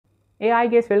Hey, hi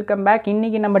guys, welcome back.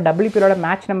 இன்னைக்கு நம்ம WPL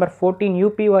match number 14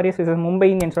 UP Warriors vs Mumbai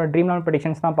Indians Dream11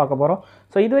 predictions தான் பார்க்க போறோம்.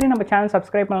 ஸோ இதுவரை நம்ம சேனல்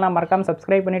சப்ஸ்கிரைப் பண்ணலாம், மறக்காம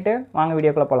சப்ஸ்கிரைப் பண்ணிட்டு வாங்க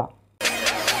வீடியோக்குள்ள போலாம்.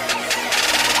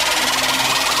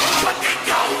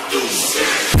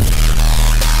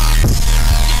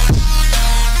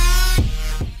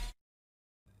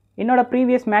 என்னோட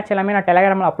ப்ரீவியஸ் மேட்ச் எல்லாமே நான்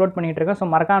டெலிகிராமில் அப்லோட் பண்ணிட்டு இருக்கேன்.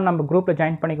 ஸோ மறக்காம நம்ம குரூப்பில்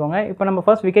ஜாயின் பண்ணிக்கோங்க. இப்போ நம்ம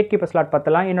ஃபர்ஸ்ட் விக்கெட் கீப்பர் ஸ்லாட்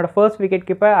பார்த்தலாம். என்னோட first wicket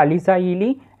keeper அலிசா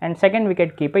ஈலி and second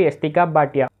wicket keeper Yastika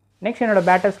Bhatia. Next என்னோட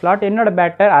பேட்டர் ஸ்லாட், என்னோட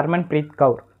பேட்டர் ஹர்மன்ப்ரீத்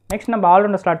கவுர். நெக்ஸ்ட் நம்ம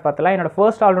ஆல்ரவுண்டர் ஸ்லாட் பார்த்தலாம். என்னோட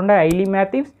first allrounder ஐலி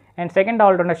Matthews and second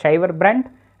allrounder ஷைவர் brand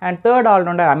and third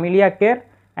allrounder Amelia care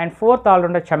and fourth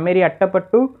allrounder சம்மேரி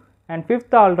Athapaththu and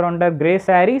fifth allrounder grace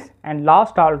Harris and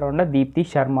last allrounder Deepti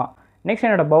Sharma. Next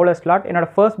என்னோட bowler slot, என்னோட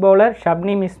first bowler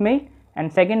ஷப்னீம் Ismail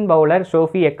and second bowler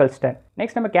Sophie Ecclestone.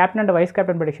 Next நம்ம captain and vice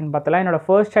captain prediction பார்த்தலாம். என்னோட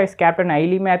first choice captain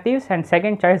ஐலி Matthews and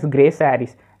second choice grace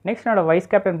Harris. Next என்னோட vice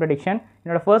captain prediction,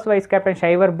 என்னோட first vice captain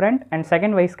ஷைவர் brand and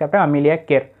second vice captain Amelia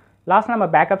care. Last நம்ம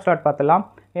backup slot பார்த்தலாம்.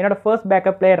 என்னோட first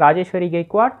backup player Rajeswari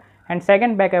Gaikwad and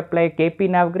second backup player KP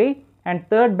Naukri and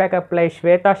third backup player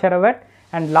Shweta ஷரவட்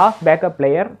and last backup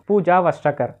player Pooja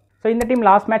வஸ்டகர். So இந்த team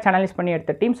last match analyse பண்ணி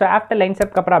எடுத்த team. So after lines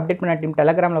அப்க்கு அப்புறம் update பண்ண team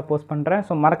டெலிகிராமில் post பண்ணுறேன்.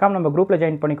 ஸோ மறக்காம நம்ம குரூப்பில்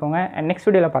ஜாயின் பண்ணிக்கோங்க. அண்ட் நெக்ஸ்ட்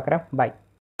வீடியோவில் பார்க்குறேன். பாய்.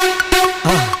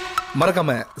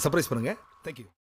 மறக்காம சர்ப்ரைஸ் பண்ணுங்க. தேங்க்யூ.